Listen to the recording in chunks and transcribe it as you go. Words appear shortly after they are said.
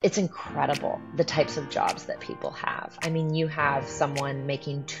It's incredible the types of jobs that people have. I mean, you have someone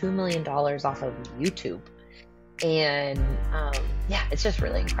making $2 million off of YouTube. And yeah, it's just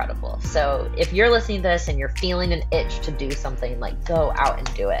really incredible. So if you're listening to this and you're feeling an itch to do something, like go out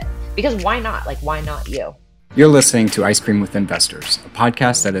and do it. Because why not? Like, why not you? You're listening to Ice Cream with Investors, a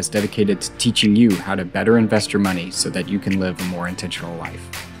podcast that is dedicated to teaching you how to better invest your money so that you can live a more intentional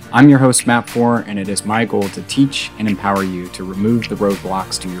life. I'm your host, Matt Four, and it is my goal to teach and empower you to remove the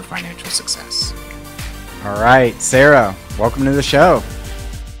roadblocks to your financial success. All right, Sarah, welcome to the show.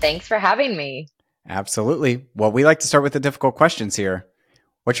 Thanks for having me. Absolutely. Well, we like to start with the difficult questions here.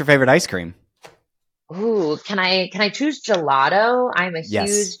 What's your favorite ice cream? Ooh, can I choose gelato? I'm a Yes.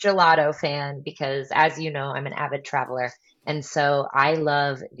 huge gelato fan because, as you know, I'm an avid traveler. And so I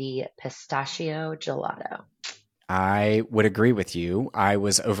love the pistachio gelato. I would agree with you. I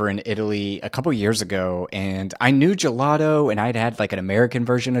was over in Italy a couple years ago and I knew gelato and I'd had like an American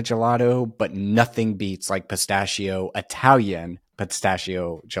version of gelato, but nothing beats like Italian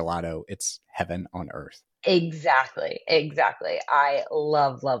pistachio gelato. It's heaven on earth. Exactly, exactly. I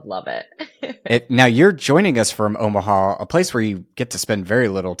love, love, love it. Now you're joining us from Omaha, a place where you get to spend very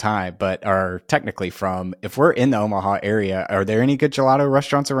little time, but are technically from. If we're in the Omaha area, are there any good gelato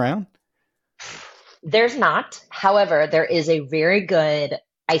restaurants around? There's not. However, there is a very good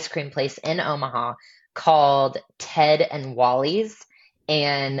ice cream place in Omaha called Ted and Wally's.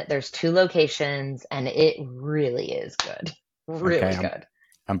 And there's two locations, and it really is good. Okay, Really good.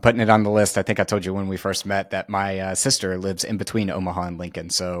 I'm putting it on the list. I think I told you when we first met that my sister lives in between Omaha and Lincoln,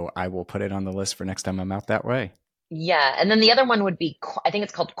 so I will put it on the list for next time I'm out that way. Yeah. And then the other one would be, I think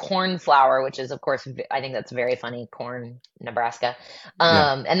it's called Corn Flour, which is, of course, I think that's very funny, Corn, Nebraska.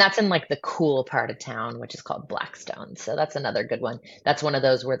 Yeah, And that's in like the cool part of town, which is called Blackstone. So that's another good one. That's one of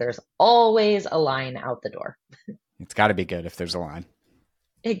those where there's always a line out the door. it's got to be good if there's a line.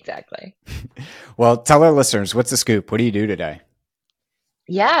 Exactly. Well, tell our listeners, what's the scoop? What do you do today?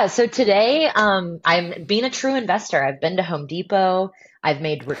 Yeah, so today I'm being a true investor. I've been to Home Depot. I've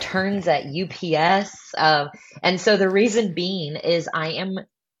made returns at UPS. And so the reason being is I am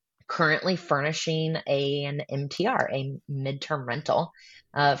currently furnishing an MTR, a midterm rental.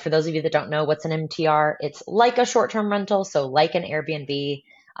 For those of you that don't know what's an MTR, it's like a short-term rental, so like an Airbnb.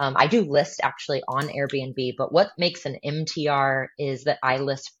 I do list actually on Airbnb, but what makes an MTR is that I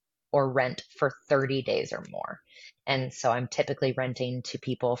list or rent for 30 days or more. And so I'm typically renting to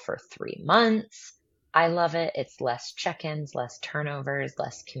people for 3 months. I love it. It's less check-ins, less turnovers,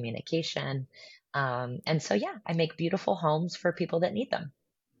 less communication. And so, yeah, I make beautiful homes for people that need them.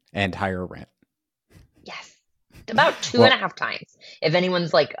 And higher rent. Yes. About two and a Well, half times. If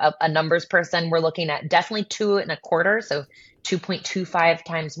anyone's like a numbers person, we're looking at definitely 2.25, so 2.25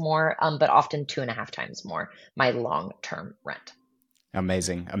 times more, but often 2.5 times more, my long-term rent.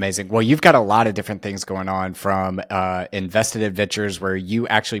 amazing, amazing. Well, you've got a lot of different things going on from invested adventures where you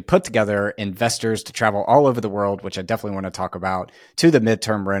actually put together investors to travel all over the world, which I definitely want to talk about, to the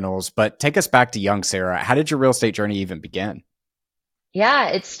midterm rentals. But take us back to young Sarah. How did your real estate journey even begin? Yeah,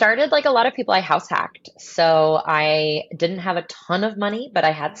 it started like a lot of people. I house hacked. So I didn't have a ton of money, but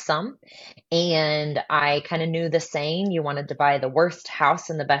I had some. And I kind of knew the saying, you wanted to buy the worst house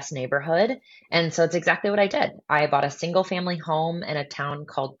in the best neighborhood. And so it's exactly what I did. I bought a single family home in a town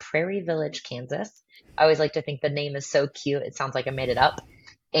called Prairie Village, Kansas. I always like to think the name is so cute. It sounds like I made it up.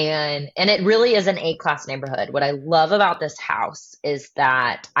 And it really is an A-class neighborhood. What I love about this house is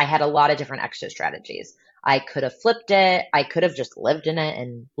that I had a lot of different exit strategies. I could have flipped it. I could have just lived in it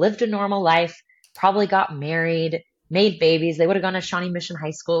and lived a normal life, probably got married, made babies. They would have gone to Shawnee Mission High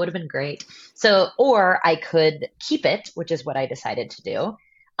School. It would have been great. So, or I could keep it, which is what I decided to do.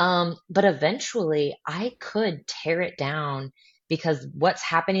 But eventually I could tear it down because what's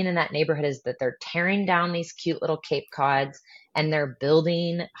happening in that neighborhood is that they're tearing down these cute little Cape Cods and they're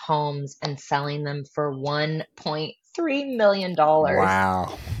building homes and selling them for $1.3 million. dollars.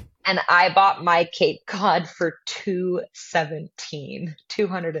 Wow. And I bought my Cape Cod for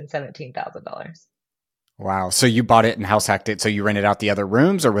 217,000 dollars. Wow. So you bought it and house hacked it. So you rented out the other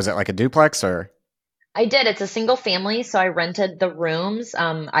rooms, or was it like a duplex or? I did. It's a single family, so I rented the rooms.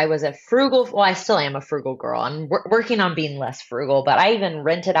 I was a frugal, well, I still am a frugal girl. I'm working on being less frugal, but I even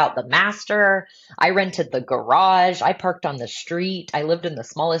rented out the master. I rented the garage. I parked on the street. I lived in the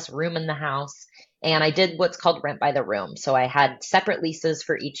smallest room in the house, and I did what's called rent by the room. So I had separate leases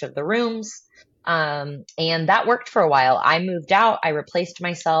for each of the rooms, and that worked for a while. I moved out. I replaced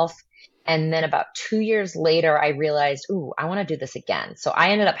myself. And then about 2 years later, I realized, ooh, I want to do this again. So I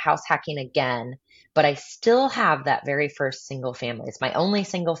ended up house hacking again, but I still have that very first single family. It's my only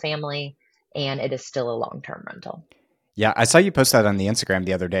single family, and it is still a long-term rental. Yeah, I saw you post that on the Instagram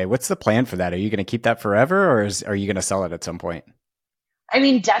the other day. What's the plan for that? Are you going to keep that forever, or are you going to sell it at some point? I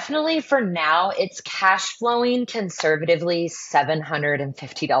mean, definitely for now, it's cash flowing conservatively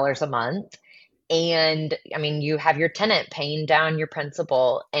 $750 a month. And I mean, you have your tenant paying down your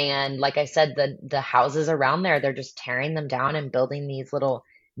principal. And like I said, the houses around there, they're just tearing them down and building these little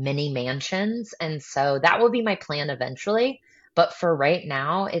mini mansions. And so that will be my plan eventually. But for right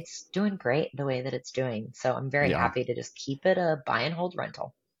now, it's doing great the way that it's doing. So I'm very Yeah. happy to just keep it a buy and hold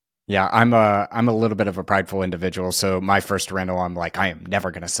rental. Yeah, I'm a little bit of a prideful individual, so my first rental, I'm like, I am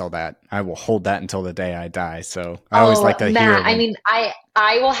never going to sell that. I will hold that until the day I die. So I always Oh, like to hear Matt, I when. mean,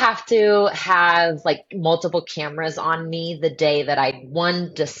 I will have to have like multiple cameras on me the day that I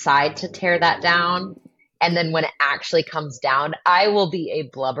one decide to tear that down, and then when it actually comes down, I will be a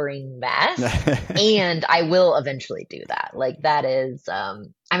blubbering mess, and I will eventually do that. Like that is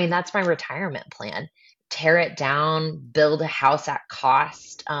I mean, that's my retirement plan. Tear it down, build a house at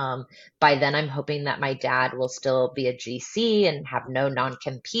cost. By then I'm hoping that my dad will still be a GC and have no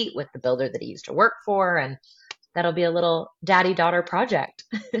non-compete with the builder that he used to work for, and that'll be a little daddy daughter project.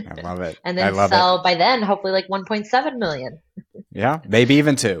 I love it. And I then love it. sell by then, hopefully like 1.7 million. Yeah, maybe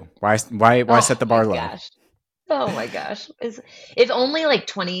even two. Why Oh set the my bar low? gosh. Oh my gosh. If only like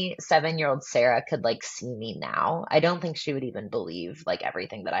 27-year-old Sarah could like see me now, I don't think she would even believe like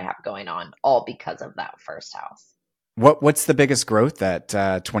everything that I have going on, all because of that first house. What's the biggest growth that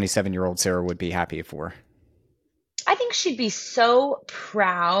 27-year-old Sarah would be happy for? I think she'd be so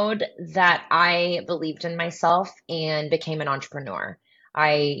proud that I believed in myself and became an entrepreneur.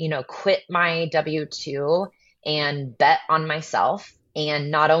 I quit my W-2 and bet on myself.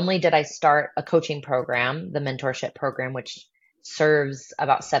 And not only did I start a coaching program, the mentorship program, which serves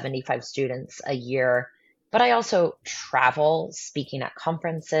about 75 students a year, but I also travel speaking at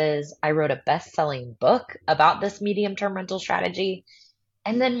conferences. I wrote a best-selling book about this medium-term rental strategy.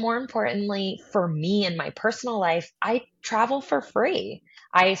 And then, more importantly, for me in my personal life, I travel for free.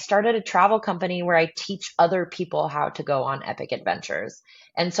 I started a travel company where I teach other people how to go on epic adventures.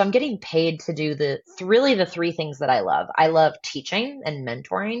 And so I'm getting paid to do really the three things that I love. I love teaching and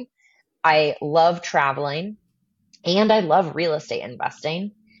mentoring. I love traveling and I love real estate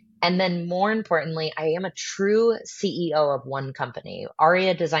investing. And then more importantly, I am a true CEO of one company,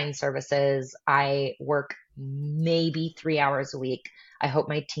 Aria Design Services. I work maybe 3 hours a week. I hope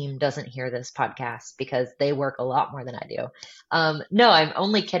my team doesn't hear this podcast because they work a lot more than I do. No, I'm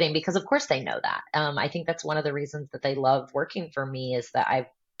only kidding because of course they know that. I think that's one of the reasons that they love working for me is that I've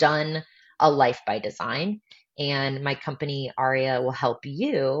done a life by design. And my company, Aria, will help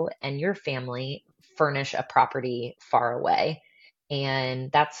you and your family furnish a property far away.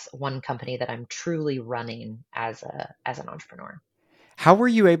 And that's one company that I'm truly running as an entrepreneur. How were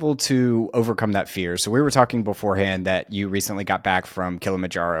you able to overcome that fear? So we were talking beforehand that you recently got back from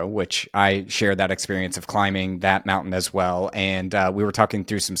Kilimanjaro, which I share that experience of climbing that mountain as well. And we were talking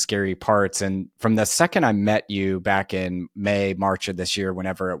through some scary parts. And from the second I met you back in May, March of this year,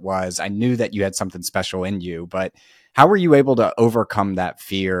 whenever it was, I knew that you had something special in you. But how were you able to overcome that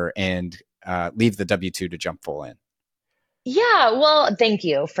fear and leave the W-2 to jump full in? Yeah, well, thank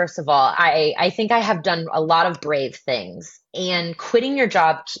you. First of all, I think I have done a lot of brave things, and quitting your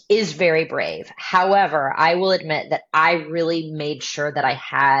job is very brave. However, I will admit that I really made sure that I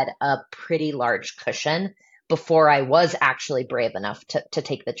had a pretty large cushion before I was actually brave enough to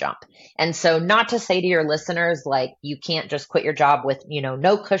take the jump. And so, not to say to your listeners, like, you can't just quit your job with,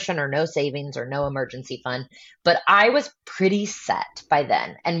 no cushion or no savings or no emergency fund, but I was pretty set by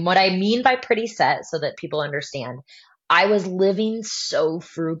then. And what I mean by pretty set, so that people understand, I was living so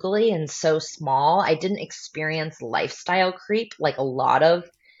frugally and so small. I didn't experience lifestyle creep like a lot of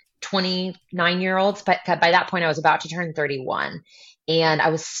 29-year-olds. But by that point, I was about to turn 31 and I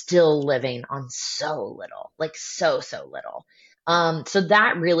was still living on so little, like so little. So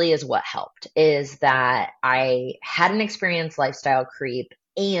that really is what helped is that I hadn't experienced lifestyle creep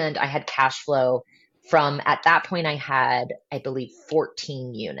and I had cash flow from at that point, I had, I believe,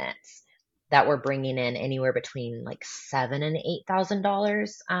 14 units that were bringing in anywhere between like seven and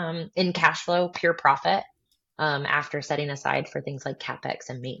 $8,000 in cash flow, pure profit, after setting aside for things like capex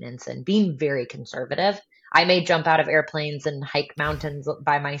and maintenance and being very conservative. I may jump out of airplanes and hike mountains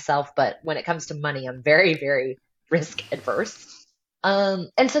by myself, but when it comes to money, I'm very, very risk adverse.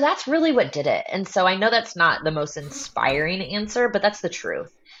 And so that's really what did it. And so I know that's not the most inspiring answer, but that's the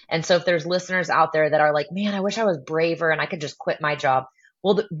truth. And so if there's listeners out there that are like, man, I wish I was braver and I could just quit my job.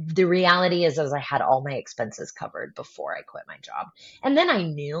 Well, the reality is I had all my expenses covered before I quit my job. And then I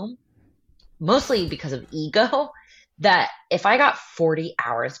knew, mostly because of ego, that if I got 40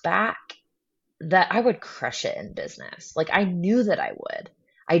 hours back, that I would crush it in business. Like I knew that I would.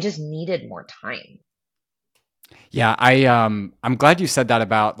 I just needed more time. Yeah, I'm glad you said that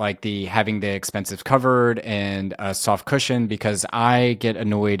about like the having the expenses covered and a soft cushion because I get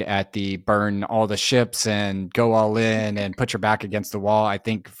annoyed at the burn all the ships and go all in and put your back against the wall. I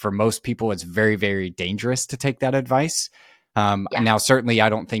think for most people it's very, very dangerous to take that advice. Yeah. Now certainly I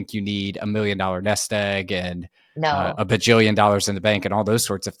don't think you need $1 million nest egg and No. a bajillion dollars in the bank and all those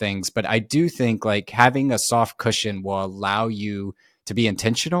sorts of things, but I do think like having a soft cushion will allow you to be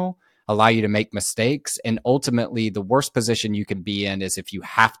intentional, allow you to make mistakes. And ultimately, the worst position you can be in is if you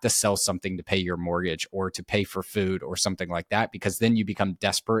have to sell something to pay your mortgage or to pay for food or something like that, because then you become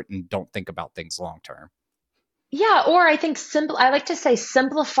desperate and don't think about things long term. Yeah, or I think I like to say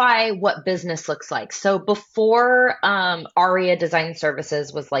simplify what business looks like. So before Aria Design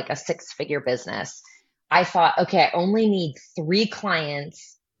Services was like a six-figure business, I thought, okay, I only need three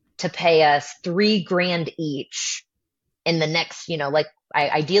clients to pay us 3 grand each in the next, like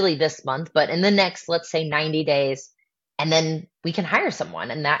ideally this month, but in the next, let's say 90 days, and then we can hire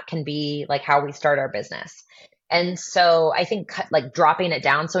someone, and that can be like how we start our business. And so I think like dropping it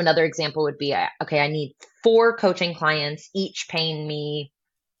down. So another example would be, okay, I need four coaching clients, each paying me,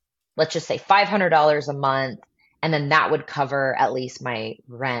 let's just say $500 a month. And then that would cover at least my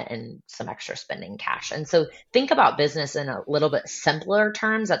rent and some extra spending cash. And so think about business in a little bit simpler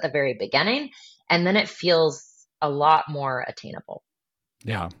terms at the very beginning, and then it feels a lot more attainable.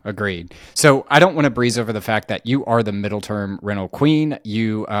 Yeah, agreed. So I don't want to breeze over the fact that you are the middle term rental queen.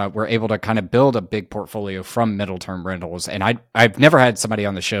 You were able to kind of build a big portfolio from middle term rentals, and I've never had somebody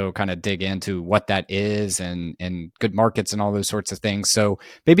on the show kind of dig into what that is and good markets and all those sorts of things. So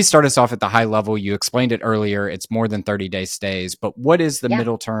maybe start us off at the high level. You explained it earlier; it's more than 30-day stays. But what is the Yeah.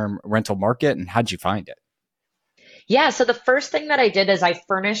 middle term rental market, and how'd you find it? Yeah, so the first thing that I did is I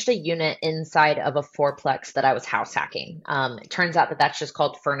furnished a unit inside of a fourplex that I was house hacking. It turns out that that's just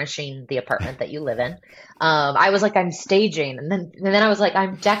called furnishing the apartment that you live in. I was like, I'm staging, and then I was like,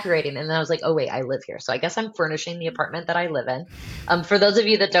 I'm decorating, and then I was like, oh wait, I live here, so I guess I'm furnishing the apartment that I live in. For those of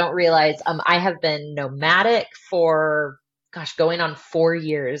you that don't realize, I have been nomadic for, gosh, going on 4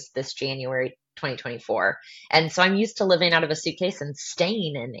 years this January 2024. And so I'm used to living out of a suitcase and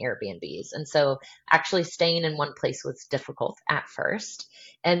staying in Airbnbs. And so actually staying in one place was difficult at first.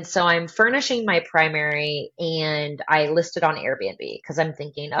 And so I'm furnishing my primary and I listed on Airbnb because I'm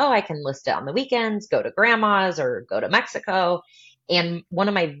thinking, oh, I can list it on the weekends, go to grandma's or go to Mexico. And one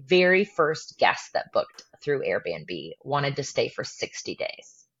of my very first guests that booked through Airbnb wanted to stay for 60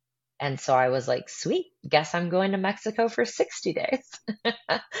 days. And so I was like, sweet, guess I'm going to Mexico for 60 days.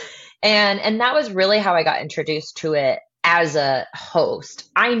 And that was really how I got introduced to it as a host.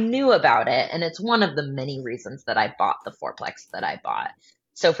 I knew about it, and it's one of the many reasons that I bought the fourplex that I bought.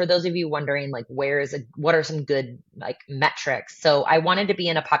 So for those of you wondering, like, what are some good like metrics? So I wanted to be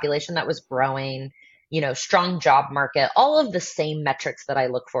in a population that was growing, strong job market, all of the same metrics that I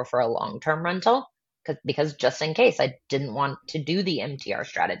look for a long-term rental, because just in case I didn't want to do the MTR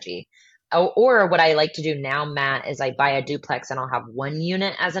strategy. Or what I like to do now, Matt, is I buy a duplex and I'll have one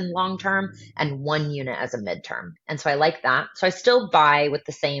unit as in long term and one unit as a midterm. And so I like that. So I still buy with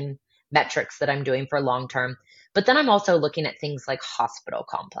the same metrics that I'm doing for long term. But then I'm also looking at things like hospital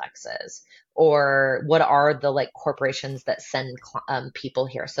complexes or what are the like corporations that send people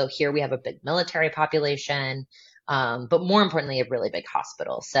here. So here we have a big military population, but more importantly, a really big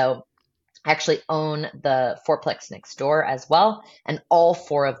hospital. So I actually own the fourplex next door as well, and all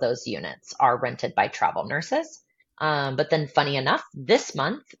four of those units are rented by travel nurses. But then, funny enough, this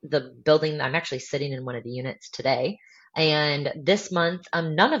month, the building I'm actually sitting in one of the units today, and this month,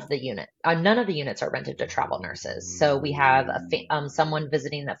 none of the units are rented to travel nurses. So we have someone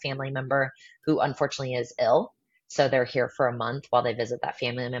visiting that family member who unfortunately is ill. So they're here for a month while they visit that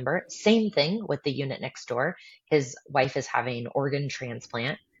family member. Same thing with the unit next door. His wife is having organ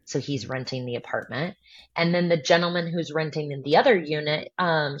transplant. So he's renting the apartment. And then the gentleman who's renting in the other unit,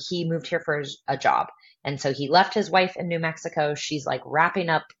 he moved here for a job. And so he left his wife in New Mexico. She's like wrapping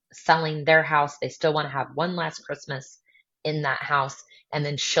up selling their house. They still want to have one last Christmas in that house. And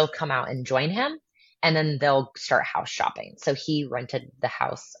then she'll come out and join him. And then they'll start house shopping. So he rented the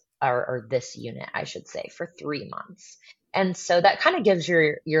house or this unit, I should say, for 3 months. And so that kind of gives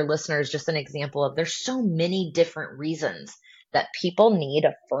your listeners just an example of there's so many different reasons that people need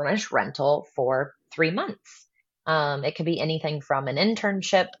a furnished rental for 3 months. It could be anything from an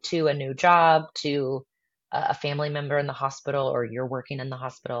internship to a new job to a family member in the hospital or you're working in the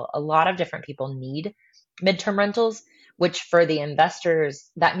hospital. A lot of different people need midterm rentals, which for the investors,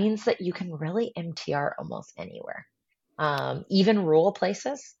 that means that you can really MTR almost anywhere. even rural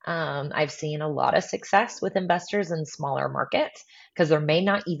places. I've seen a lot of success with investors in smaller markets because there may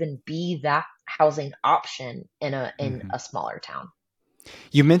not even be that housing option in Mhm. a smaller town.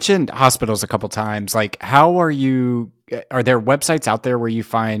 You mentioned hospitals a couple times. Like, how are there websites out there where you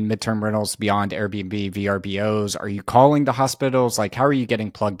find midterm rentals beyond Airbnb, VRBOs? Are you calling the hospitals? Like, how are you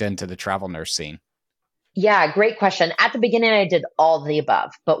getting plugged into the travel nurse scene? Yeah, great question. At the beginning, I did all the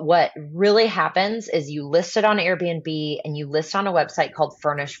above, but what really happens is you list it on Airbnb and you list on a website called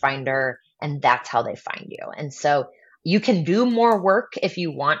Furnish Finder, and that's how they find you. And so you can do more work if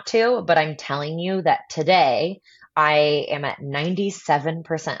you want to, but I'm telling you that today I am at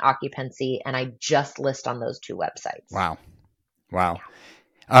 97% occupancy and I just list on those two websites. Wow. Wow.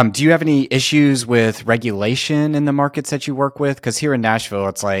 Do you have any issues with regulation in the markets that you work with? Because here in Nashville,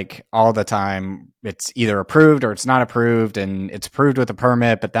 it's like all the time it's either approved or it's not approved, and it's approved with a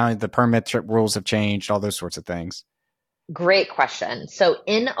permit, but now the rules have changed, all those sorts of things. Great question. So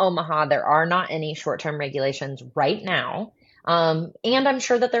in Omaha, there are not any short-term regulations right now. And I'm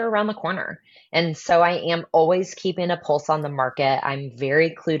sure that they're around the corner. And so I am always keeping a pulse on the market. I'm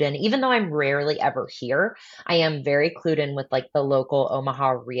very clued in, even though I'm rarely ever here, I am very clued in with like the local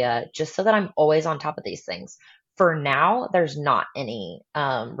Omaha RIA, just so that I'm always on top of these things. For now, there's not any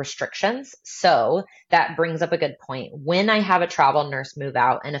restrictions. So that brings up a good point. When I have a travel nurse move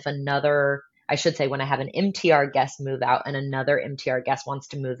out, and if another I should say when I have an MTR guest move out and another MTR guest wants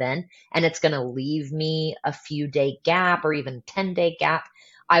to move in, and it's going to leave me a few day gap or even 10-day gap,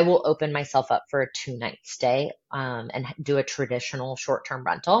 I will open myself up for a 2-night stay and do a traditional short term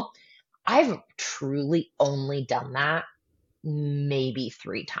rental. I've truly only done that maybe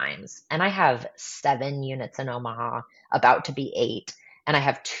 3 times. And I have 7 units in Omaha, about to be 8, and I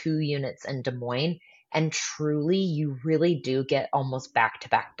have 2 units in Des Moines. And truly, you really do get almost back to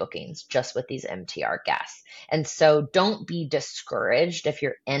back bookings just with these MTR guests. And so don't be discouraged if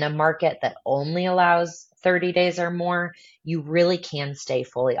you're in a market that only allows 30 days or more. You really can stay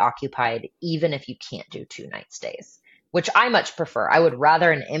fully occupied, even if you can't do 2-night stays, which I much prefer. I would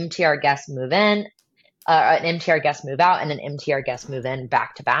rather an MTR guest move in an MTR guest move out and an MTR guest move in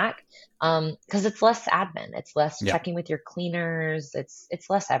back to back. Because it's less admin, it's less Yeah. checking with your cleaners, it's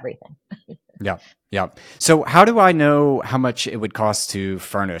less everything. Yeah. Yeah. So how do I know how much it would cost to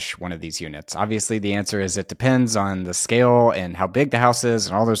furnish one of these units? Obviously, the answer is it depends on the scale and how big the house is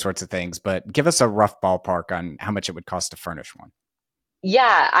and all those sorts of things. But give us a rough ballpark on how much it would cost to furnish one.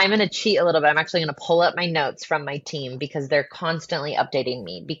 Yeah, I'm going to cheat a little bit. I'm actually going to pull up my notes from my team because they're constantly updating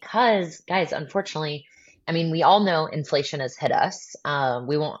me. Because, guys, unfortunately, I mean, we all know inflation has hit us.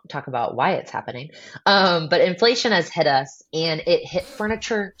 We won't talk about why it's happening, but inflation has hit us and it hit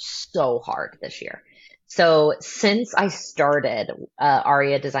furniture so hard this year. So, since I started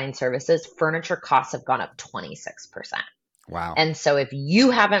ARIA Design Services, furniture costs have gone up 26%. Wow. And so if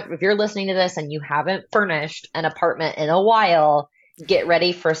you're listening to this and you haven't furnished an apartment in a while, get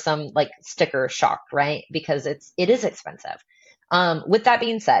ready for some like sticker shock, right? Because it is expensive. With that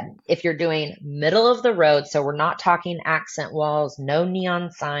being said, if you're doing middle of the road, so we're not talking accent walls, no neon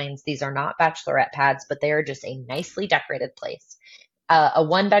signs, these are not bachelorette pads, but they are just a nicely decorated place. A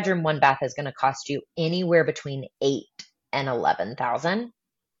 1 bedroom, 1 bath is going to cost you anywhere between 8 and 11,000,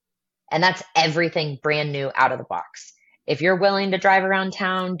 and that's everything brand new out of the box. If you're willing to drive around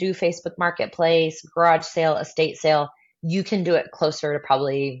town, do Facebook Marketplace, garage sale, estate sale, you can do it closer to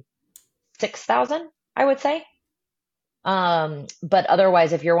probably 6,000, I would say. But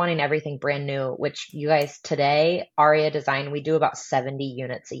otherwise, if you're wanting everything brand new, which you guys today, Aria Design, we do about 70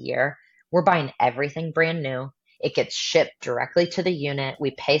 units a year. We're buying everything brand new. It gets shipped directly to the unit.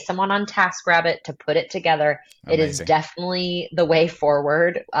 We pay someone on TaskRabbit to put it together. It is Amazing. definitely the way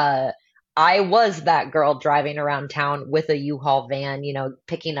forward. I was that girl driving around town with a U-Haul van,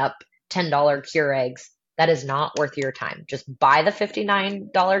 picking up $10 Keurigs. That is not worth your time. Just buy the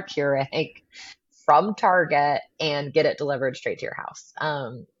 $59 Keurig from Target and get it delivered straight to your house.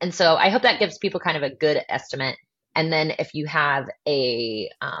 And so I hope that gives people kind of a good estimate. And then if you have a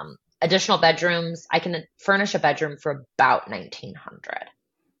additional bedrooms, I can furnish a bedroom for about 1900.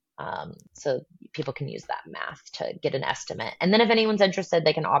 So people can use that math to get an estimate. And then if anyone's interested,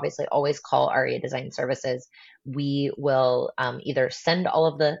 they can obviously always call ARIA Design Services. We will either send all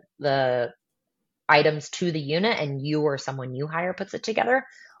of the items to the unit and you or someone you hire puts it together.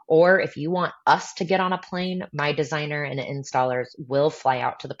 Or if you want us to get on a plane, my designer and installers will fly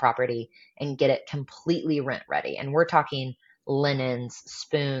out to the property and get it completely rent ready. And we're talking linens,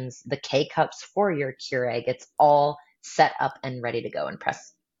 spoons, the K cups for your Keurig. It's all set up and ready to go and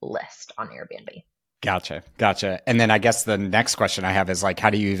press list on Airbnb. Gotcha. Gotcha. And then I guess the next question I have is like, how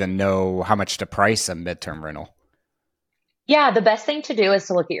do you even know how much to price a midterm rental? Yeah, the best thing to do is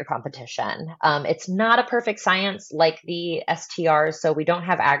to look at your competition. It's not a perfect science like the STRs, so we don't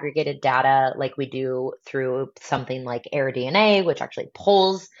have aggregated data like we do through something like AirDNA, which actually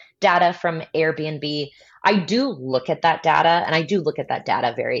pulls data from Airbnb. I do look at that data, and I do look at that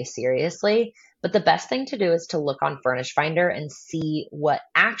data very seriously. But the best thing to do is to look on Furnish Finder and see what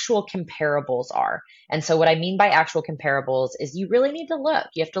actual comparables are. And so, what I mean by actual comparables is you really need to look.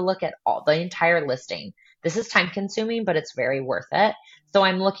 You have to look at all the entire listing. This is time consuming, but it's very worth it. So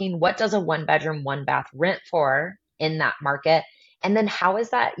I'm looking, what does a one bedroom, one bath rent for in that market? And then how is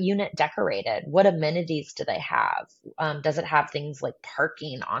that unit decorated? What amenities do they have? Does it have things like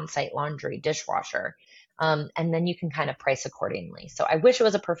parking, on-site laundry, dishwasher? And then you can kind of price accordingly. So I wish it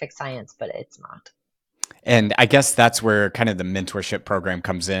was a perfect science, but it's not. And I guess that's where kind of the mentorship program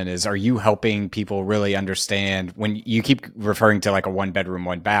comes in is, are you helping people really understand when you keep referring to like a one bedroom,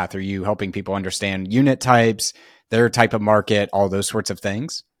 one bath, are you helping people understand unit types, their type of market, all those sorts of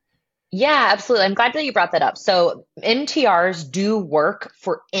things? Yeah, absolutely. I'm glad that you brought that up. So MTRs do work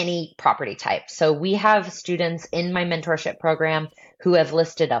for any property type. So we have students in my mentorship program who have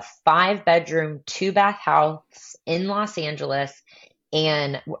listed a 5 bedroom, 2 bath house in Los Angeles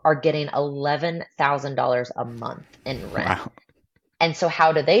and are getting $11,000 a month in rent. Wow. And so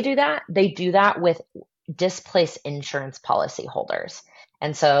how do they do that? They do that with displaced insurance policy holders.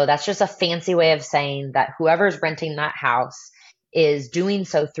 And so that's just a fancy way of saying that whoever's renting that house is doing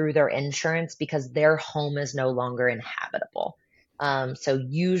so through their insurance because their home is no longer inhabitable. So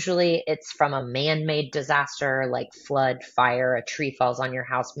usually it's from a man-made disaster like flood, fire, a tree falls on your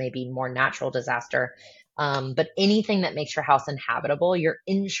house, maybe more natural disaster. But anything that makes your house inhabitable, your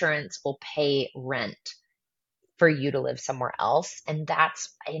insurance will pay rent for you to live somewhere else. And that's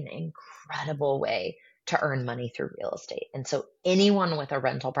an incredible way to earn money through real estate. And so anyone with a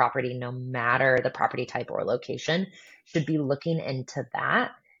rental property, no matter the property type or location, should be looking into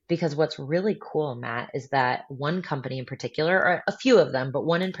that. Because what's really cool, Matt, is that one company in particular, or a few of them, but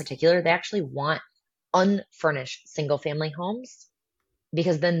one in particular, they actually want unfurnished single family homes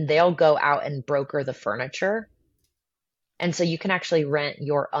because then they'll go out and broker the furniture. And so you can actually rent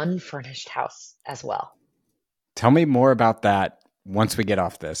your unfurnished house as well. Tell me more about that once we get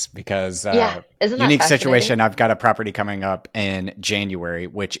off this, because Yeah, isn't that unique fascinating? situation. I've got a property coming up in January,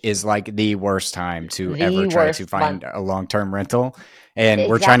 which is like the worst time to ever The try to worst find month. a long-term rental. And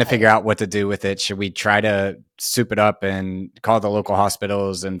we're trying to figure Exactly. out what to do with it. Should we try to soup it up and call the local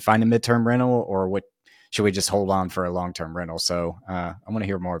hospitals and find a midterm rental, or what? Should we just hold on for a long-term rental? So I want to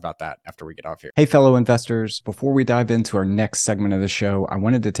hear more about that after we get off here. Hey, fellow investors, before we dive into our next segment of the show, I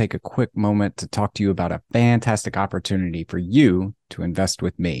wanted to take a quick moment to talk to you about a fantastic opportunity for you to invest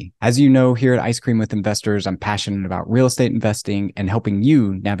with me. As you know, here at Ice Cream with Investors, I'm passionate about real estate investing and helping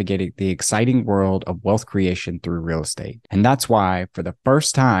you navigate the exciting world of wealth creation through real estate. And that's why, for the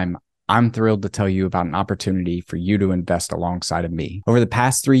first time, I'm thrilled to tell you about an opportunity for you to invest alongside of me. Over the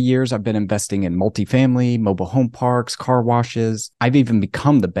past 3 years, I've been investing in multifamily, mobile home parks, car washes. I've even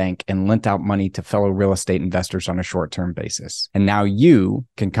become the bank and lent out money to fellow real estate investors on a short-term basis. And now you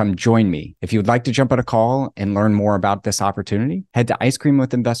can come join me. If you would like to jump on a call and learn more about this opportunity, head to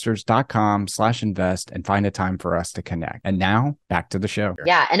icecreamwithinvestors.com/invest and find a time for us to connect. And now back to the show.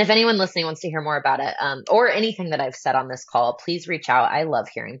 Yeah. And if anyone listening wants to hear more about it, or anything that I've said on this call, please reach out. I love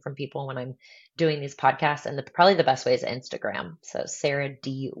hearing from people when I'm doing these podcasts, and probably the best way is Instagram. So Sarah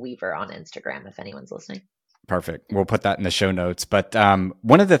D. Weaver on Instagram, if anyone's listening. Perfect. We'll put that in the show notes. But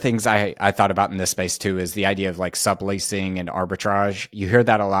one of the things I thought about in this space too is the idea of like subleasing and arbitrage. You hear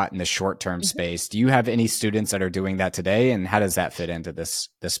that a lot in the short term Mhm. space. Do you have any students that are doing that today, and how does that fit into this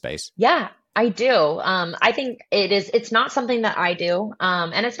space? Yeah, I do. I think it's not something that I do,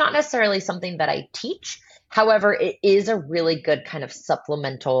 and it's not necessarily something that I teach. However, it is a really good kind of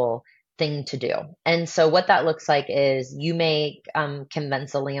supplemental thing to do. And so what that looks like is you may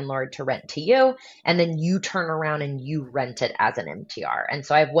convince a landlord to rent to you, and then you turn around and you rent it as an MTR. And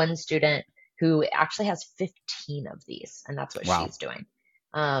so I have one student who actually has 15 of these, and that's what Wow. she's doing.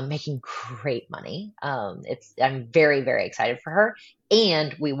 Making great money. I'm very, very excited for her,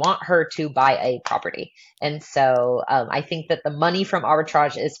 and we want her to buy a property. And so I think that the money from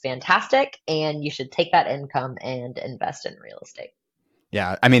arbitrage is fantastic, and you should take that income and invest in real estate.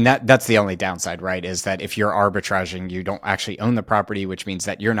 Yeah, I mean that's the only downside, right? Is that if you're arbitraging, you don't actually own the property, which means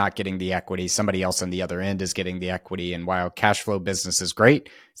that you're not getting the equity. Somebody else on the other end is getting the equity. And while cash flow business is great,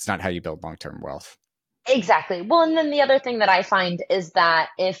 it's not how you build long-term wealth. Exactly. Well, and then the other thing that I find is that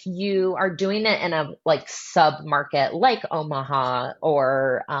if you are doing it in a like sub market like Omaha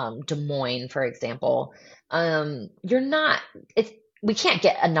or Des Moines, for example, you're not, it's, we can't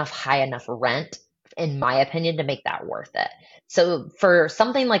get enough high enough rent in my opinion, to make that worth it. So for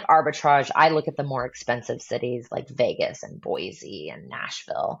something like arbitrage, I look at the more expensive cities like Vegas and Boise and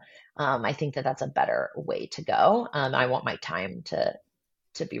Nashville. I think that that's a better way to go. I want my time to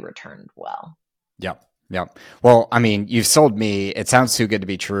be returned well. Yep. Yep. Well, I mean, you've sold me. It sounds too good to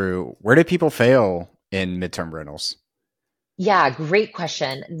be true. Where do people fail in midterm rentals? Yeah, great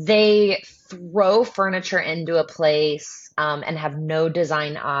question. They throw furniture into a place and have no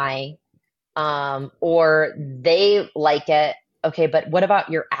design eye, or they like it. Okay, but what about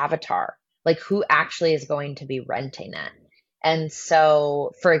your avatar? Like, who actually is going to be renting it? And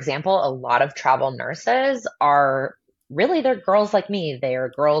so, for example, a lot of travel nurses are really, they're girls like me. They are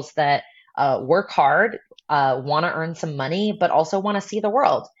girls that work hard, want to earn some money, but also want to see the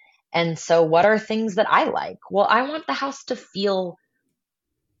world. And so, what are things that I like? Well, I want the house to feel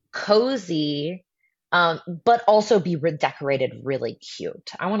cozy, but also be decorated really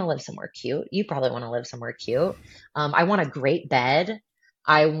cute. I want to live somewhere cute. You probably want to live somewhere cute. I want a great bed.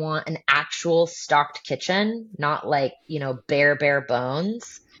 I want an actual stocked kitchen, not like, bare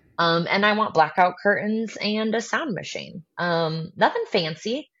bones. And I want blackout curtains and a sound machine. Nothing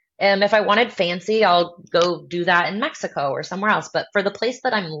fancy. If I wanted fancy, I'll go do that in Mexico or somewhere else. But for the place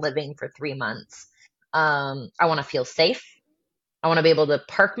that I'm living for 3 months, I want to feel safe. I want to be able to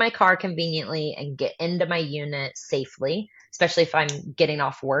park my car conveniently and get into my unit safely, especially if I'm getting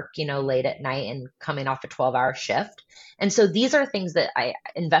off work, late at night and coming off a 12-hour shift. And so these are things that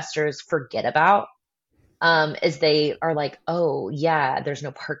investors forget about, is they are like, oh, yeah, there's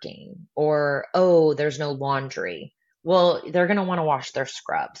no parking, or, oh, there's no laundry. Well, they're going to want to wash their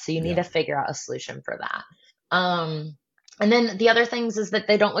scrub. So you need to figure out a solution for that. And then the other things is that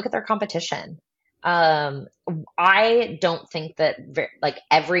they don't look at their competition. I don't think that like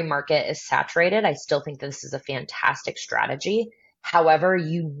every market is saturated. I still think this is a fantastic strategy. However,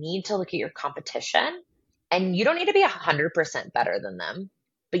 you need to look at your competition, and you don't need to be 100% better than them,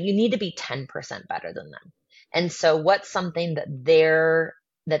 but you need to be 10% better than them. And so what's something that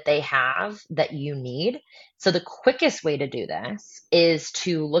they have that you need? So the quickest way to do this is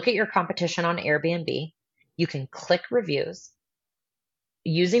to look at your competition on Airbnb. You can click reviews.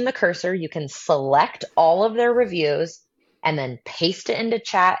 Using the cursor, you can select all of their reviews and then paste it into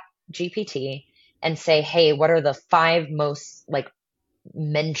Chat GPT and say, hey, what are the 5 most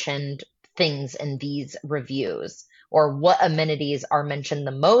mentioned things in these reviews? Or what amenities are mentioned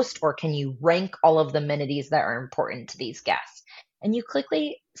the most? Or can you rank all of the amenities that are important to these guests? And you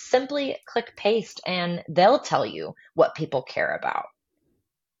simply click paste, and they'll tell you what people care about.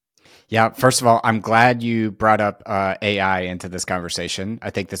 Yeah, first of all, I'm glad you brought up AI into this conversation. I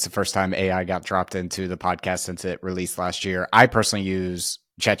think that's the first time AI got dropped into the podcast since it released last year. I personally use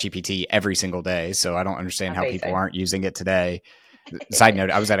ChatGPT every single day, so I don't understand how people aren't using it today. Side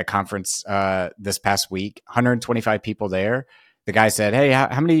note, I was at a conference this past week, 125 people there. The guy said, hey,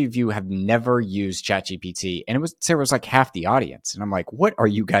 how many of you have never used ChatGPT? And there was like half the audience. And I'm like, what are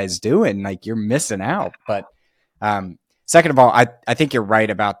you guys doing? Like, you're missing out. But second of all, I think you're right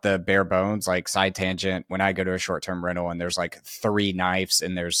about the bare bones, like side tangent. When I go to a short-term rental and there's like 3 nights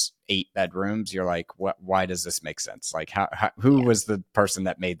and there's 8 bedrooms, you're like, what? Why does this make sense? Like, who was the person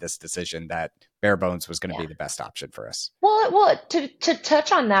that made this decision that bare bones was going to be the best option for us? Well, to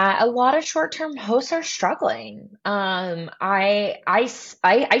touch on that, a lot of short-term hosts are struggling. I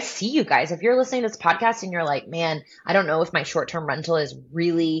see you guys. If you're listening to this podcast and you're like, man, I don't know if my short-term rental is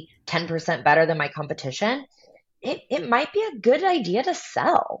really 10% better than my competition. It might be a good idea to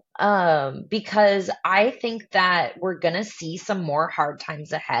sell, because I think that we're going to see some more hard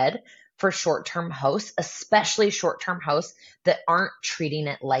times ahead for short-term hosts, especially short-term hosts that aren't treating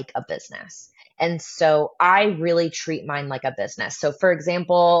it like a business. And so I really treat mine like a business. So for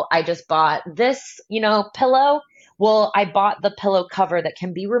example, I just bought this, pillow. Well, I bought the pillow cover that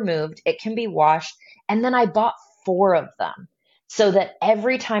can be removed. It can be washed. And then I bought 4 of them, so that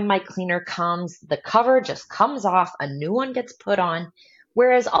every time my cleaner comes, the cover just comes off, a new one gets put on.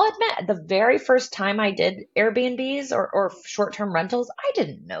 Whereas I'll admit, the very first time I did Airbnbs or short-term rentals, I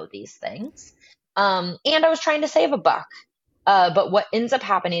didn't know these things. And I was trying to save a buck. But what ends up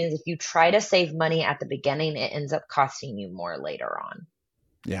happening is if you try to save money at the beginning, it ends up costing you more later on.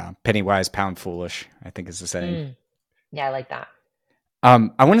 Yeah. Penny wise, pound foolish, I think is the saying. Yeah, I like that.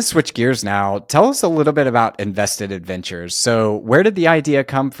 I want to switch gears now. Tell us a little bit about Invested Adventures. So where did the idea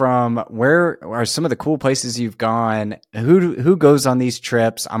come from? Where are some of the cool places you've gone? Who goes on these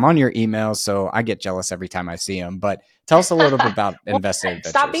trips? I'm on your emails, so I get jealous every time I see them. But tell us a little bit about Invested Adventures.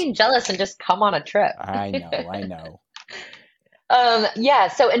 Stop being jealous and just come on a trip. I know. Yeah,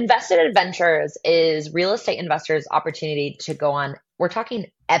 so Invested Adventures is real estate investors' opportunity to go on, we're talking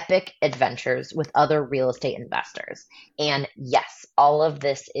epic adventures with other real estate investors. And yes, all of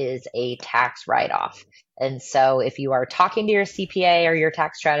this is a tax write-off. And so if you are talking to your CPA or your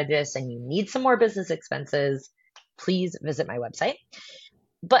tax strategist and you need some more business expenses, please visit my website.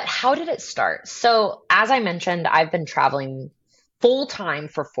 But how did it start? So, as I mentioned, I've been traveling full time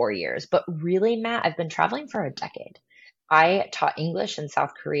for 4 years, but really, Matt, I've been traveling for a decade. I taught English in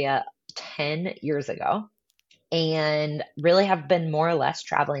South Korea 10 years ago and really have been more or less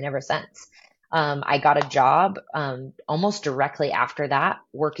traveling ever since. I got a job almost directly after that,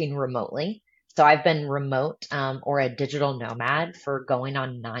 working remotely. So I've been remote or a digital nomad for going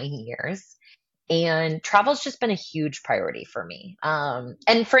on 9 years. And travel's just been a huge priority for me.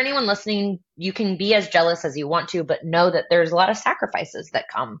 And for anyone listening, you can be as jealous as you want to, but know that there's a lot of sacrifices that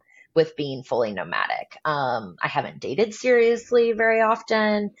come with being fully nomadic. I haven't dated seriously very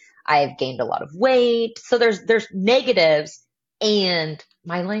often. I've gained a lot of weight. So there's negatives, and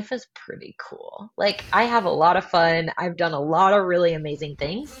my life is pretty cool. Like I have a lot of fun. I've done a lot of really amazing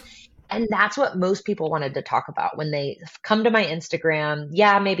things. And that's what most people wanted to talk about when they come to my Instagram.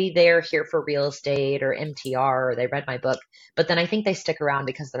 Yeah, maybe they're here for real estate or MTR or they read my book, but then I think they stick around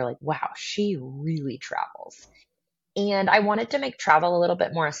because they're like, wow, she really travels. And I wanted to make travel a little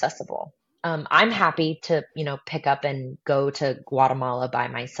bit more accessible. I'm happy to, pick up and go to Guatemala by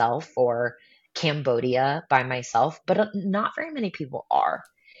myself or Cambodia by myself, but not very many people are.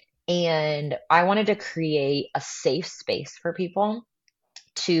 And I wanted to create a safe space for people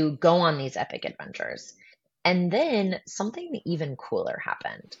to go on these epic adventures. And then something even cooler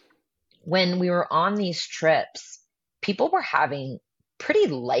happened. When we were on these trips, people were having pretty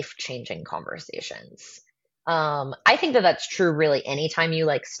life-changing conversations. I think that that's true really anytime you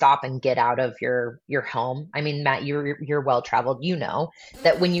like stop and get out of your home. I mean, Matt, you're well traveled. You know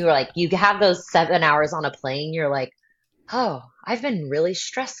that when you have those 7 hours on a plane, you're like, oh, I've been really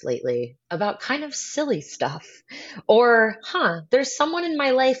stressed lately about kind of silly stuff. Or, there's someone in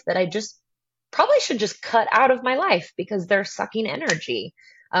my life that I just probably should just cut out of my life because they're sucking energy.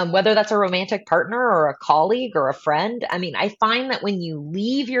 Whether that's a romantic partner or a colleague or a friend. I mean, I find that when you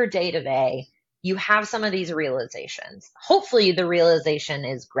leave your day to day, you have some of these realizations. Hopefully, the realization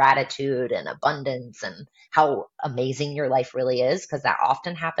is gratitude and abundance and how amazing your life really is, because that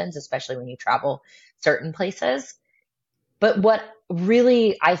often happens, especially when you travel certain places. But what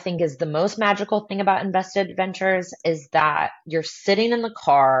really I think is the most magical thing about Invested Ventures is that you're sitting in the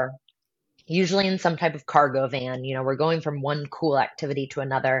car, usually in some type of cargo van. We're going from one cool activity to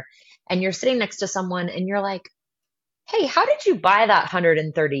another, and you're sitting next to someone and you're like, hey, how did you buy that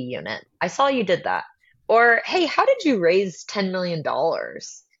 130 unit? I saw you did that. Or, hey, how did you raise $10 million?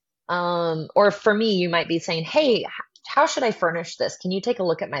 dollars? Or for me, you might be saying, hey, how should I furnish this? Can you take a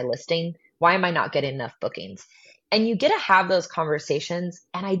look at my listing? Why am I not getting enough bookings? And you get to have those conversations.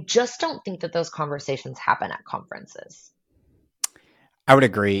 And I just don't think that those conversations happen at conferences. I would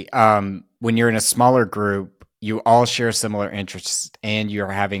agree. When you're in a smaller group, you all share similar interests and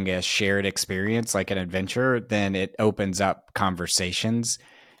you're having a shared experience like an adventure, then it opens up conversations.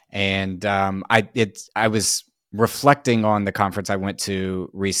 And I was reflecting on the conference I went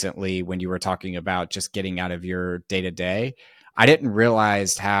to recently when you were talking about just getting out of your day to day. I didn't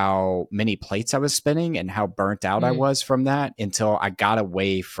realize how many plates I was spinning and how burnt out I Mm. was from that until I got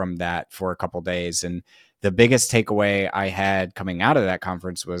away from that for a couple of days. And the biggest takeaway I had coming out of that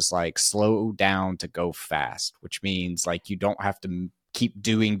conference was like slow down to go fast, which means like you don't have to keep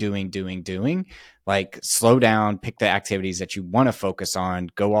doing. Like slow down, pick the activities that you want to focus on,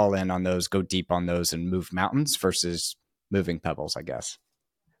 go all in on those, go deep on those, and move mountains versus moving pebbles, I guess.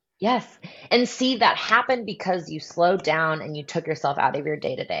 Yes. And see, that happened because you slowed down and you took yourself out of your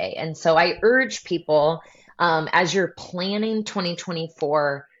day to day. And so I urge people, as you're planning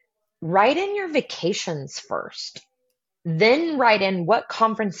 2024, write in your vacations first. Then write in what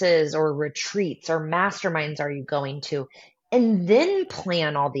conferences or retreats or masterminds are you going to, and then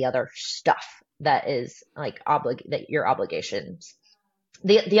plan all the other stuff that is like that your obligations.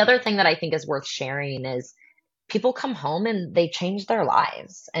 The other thing that I think is worth sharing is people come home and they change their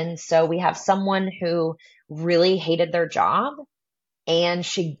lives. And so we have someone who really hated their job and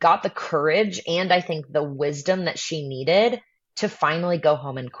she got the courage and I think the wisdom that she needed to finally go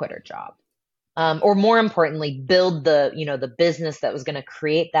home and quit her job. Or more importantly, build the business that was going to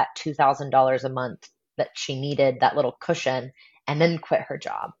create that $2,000 a month that she needed, that little cushion, and then quit her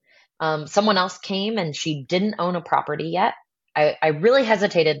job. Someone else came and she didn't own a property yet. I really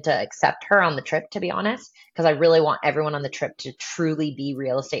hesitated to accept her on the trip, to be honest, because I really want everyone on the trip to truly be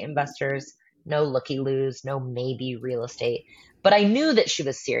real estate investors no looky-loos, no maybe real estate. But I knew that she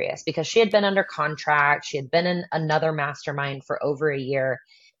was serious because she had been under contract. She had been in another mastermind for over a year.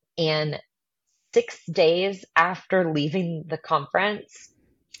 And 6 days after leaving the conference,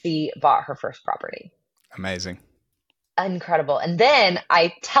 she bought her first property. Amazing. Incredible. And then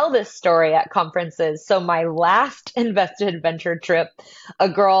I tell this story at conferences. So my last invested adventure trip, a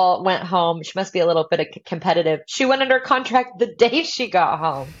girl went home. She must be a little bit competitive. She went under contract the day she got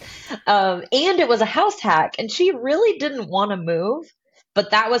home. And it was a house hack, and she really didn't want to move.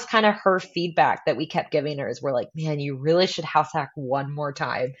 But that was kind of her feedback that we kept giving her is we're like, man, you really should house hack one more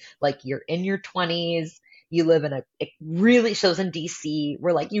time. Like you're in your 20s. You live in it really shows in DC.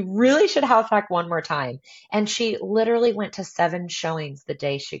 We're like, you really should house hack one more time. And she literally went to 7 showings the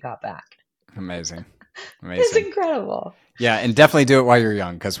day she got back. Amazing. It's Amazing. incredible. Yeah, and definitely do it while you're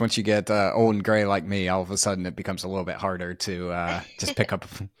young, because once you get old and gray like me, all of a sudden it becomes a little bit harder to just pick up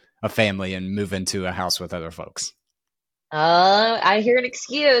a family and move into a house with other folks. I hear an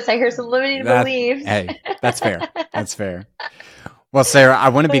excuse. I hear some limiting beliefs. Hey, that's fair. That's fair. Well, Sarah, I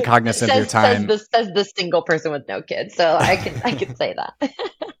want to be cognizant of your time. Says the single person with no kids, so I can say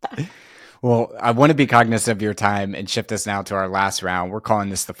that. Well, I want to be cognizant of your time and shift this now to our last round. We're calling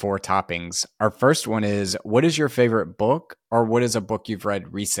this the 4 toppings. Our first one is, what is your favorite book, or what is a book you've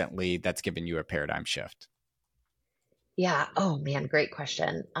read recently that's given you a paradigm shift? Yeah. Oh man, great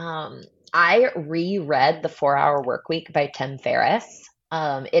question. I reread The 4 Hour Workweek by Tim Ferriss.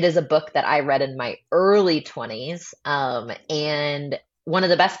 It is a book that I read in my early 20s. And one of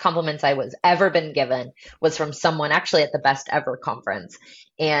the best compliments I was ever been given was from someone actually at the Best Ever conference.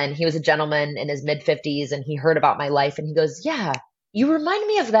 And he was a gentleman in his mid 50s, and he heard about my life and he goes, yeah, you remind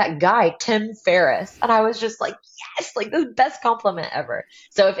me of that guy, Tim Ferriss. And I was just like, yes, like the best compliment ever.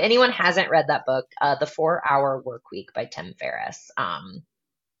 So if anyone hasn't read that book, The 4 Hour Workweek by Tim Ferriss,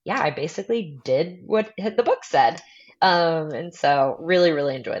 yeah, I basically did what the book said. And so really,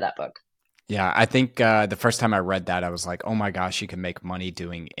 really enjoy that book. Yeah, I think the first time I read that, I was like, oh my gosh, you can make money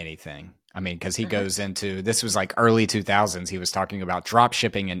doing anything. I mean, because he goes into, this was like early 2000s. He was talking about drop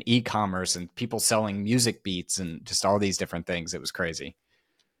shipping and e-commerce and people selling music beats and just all these different things. It was crazy.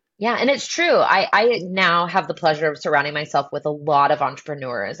 Yeah, and it's true. I now have the pleasure of surrounding myself with a lot of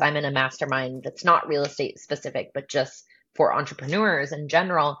entrepreneurs. I'm in a mastermind that's not real estate specific, but just for entrepreneurs in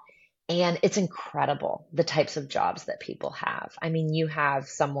general. And it's incredible the types of jobs that people have. I mean, you have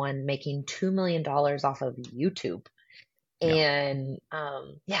someone making $2 million off of YouTube. Yeah. And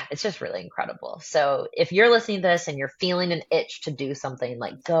yeah, it's just really incredible. So if you're listening to this and you're feeling an itch to do something,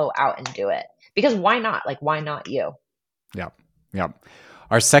 like go out and do it. Because why not? Like, why not you? Yep. Yep.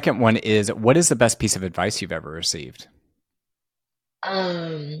 Our second one is, what is the best piece of advice you've ever received?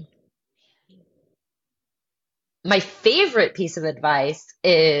 My favorite piece of advice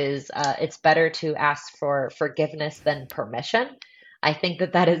is it's better to ask for forgiveness than permission. I think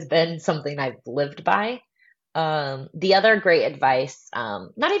that that has been something I've lived by. The other great advice,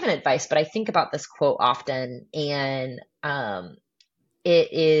 not even advice, but I think about this quote often, and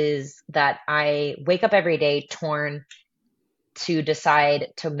it is that I wake up every day torn to decide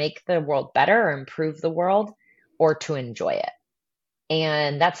to make the world better or improve the world or to enjoy it.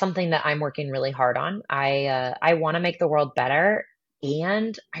 And that's something that I'm working really hard on. I want to make the world better,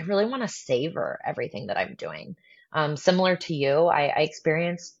 and I really want to savor everything that I'm doing. Similar to you, I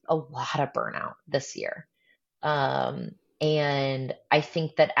experienced a lot of burnout this year. And I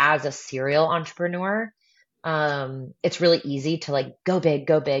think that as a serial entrepreneur, it's really easy to like go big,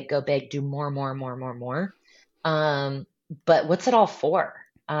 go big, go big, do more, more, more, more, more. But what's it all for?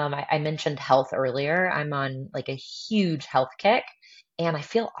 I mentioned health earlier. I'm on like a huge health kick, and I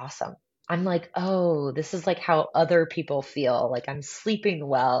feel awesome. I'm like, oh, this is like how other people feel. Like I'm sleeping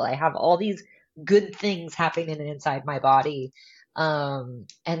well. I have all these good things happening inside my body. And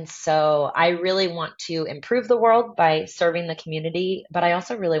so I really want to improve the world by serving the community, but I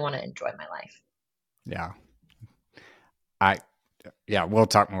also really want to enjoy my life. Yeah. Yeah, we'll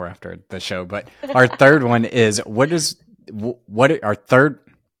talk more after the show, but our third one is, our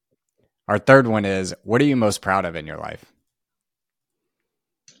third one is, what are you most proud of in your life?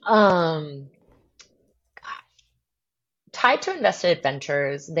 Um, Tied to Invested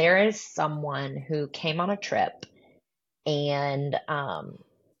Adventures, there is someone who came on a trip and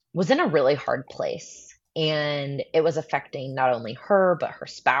was in a really hard place, and it was affecting not only her but her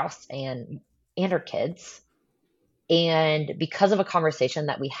spouse and her kids. And because of a conversation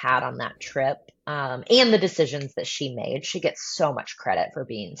that we had on that trip, and the decisions that she made, she gets so much credit for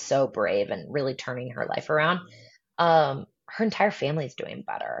being so brave and really turning her life around. Her entire family is doing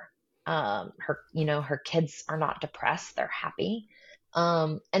better. Her kids are not depressed; they're happy.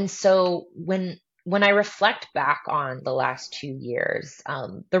 And so when I reflect back on the last 2 years,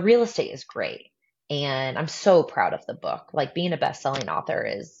 the real estate is great. And I'm so proud of the book. Like being a best-selling author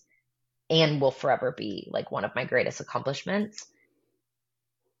is and will forever be like one of my greatest accomplishments.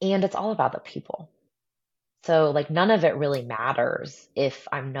 And it's all about the people. So like none of it really matters if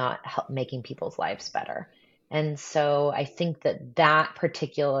I'm not making people's lives better. And so I think that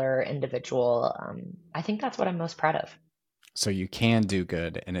particular individual, I think that's what I'm most proud of. So you can do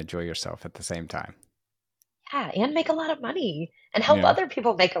good and enjoy yourself at the same time. Yeah, and make a lot of money and help Yeah. other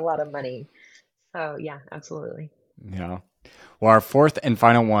people make a lot of money. So yeah, absolutely. Yeah. Well, our fourth and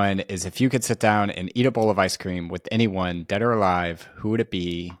final one is if you could sit down and eat a bowl of ice cream with anyone, dead or alive, who would it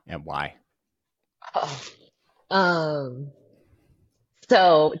be and why? Oh. Um,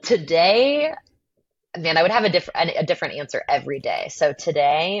 so today, man, I would have a different answer every day. So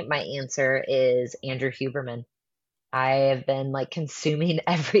today, my answer is Andrew Huberman. I have been like consuming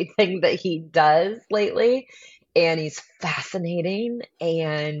everything that he does lately, and he's fascinating,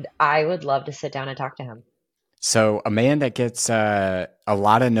 and I would love to sit down and talk to him. So a man that gets a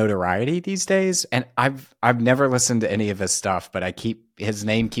lot of notoriety these days, and I've never listened to any of his stuff, but his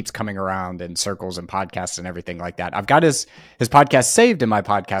name keeps coming around in circles and podcasts and everything like that. I've got his podcast saved in my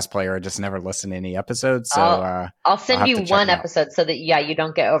podcast player. I just never listened to any episodes. So I'll send you one him out. episode so that you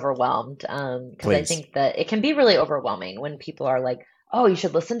don't get overwhelmed. Because I Please. think that it can be really overwhelming when people are like, "Oh, you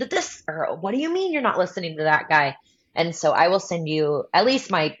should listen to this," or "What do you mean you're not listening to that guy?" And so I will send you at least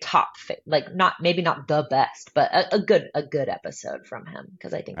my top, like maybe not the best, but a good episode from him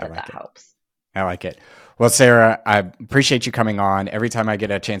because I think I like that it. helps. I like it. Well, Sarah, I appreciate you coming on. Every time I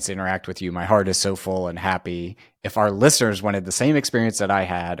get a chance to interact with you, my heart is so full and happy. If our listeners wanted the same experience that I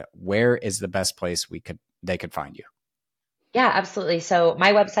had, where is the best place they could find you? Yeah, absolutely. So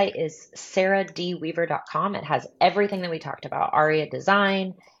my website is sarahdweaver.com. It has everything that we talked about: ARIA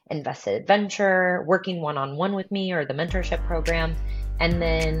design, invested adventure, working one-on-one with me, or the mentorship program. And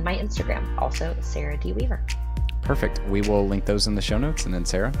then my Instagram, also Sarah D. Weaver. Perfect. We will link those in the show notes. And then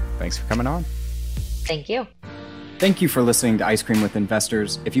Sarah, thanks for coming on. Thank you. Thank you for listening to Ice Cream with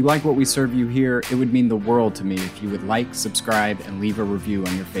Investors. If you like what we serve you here, it would mean the world to me if you would like, subscribe, and leave a review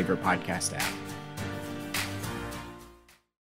on your favorite podcast app.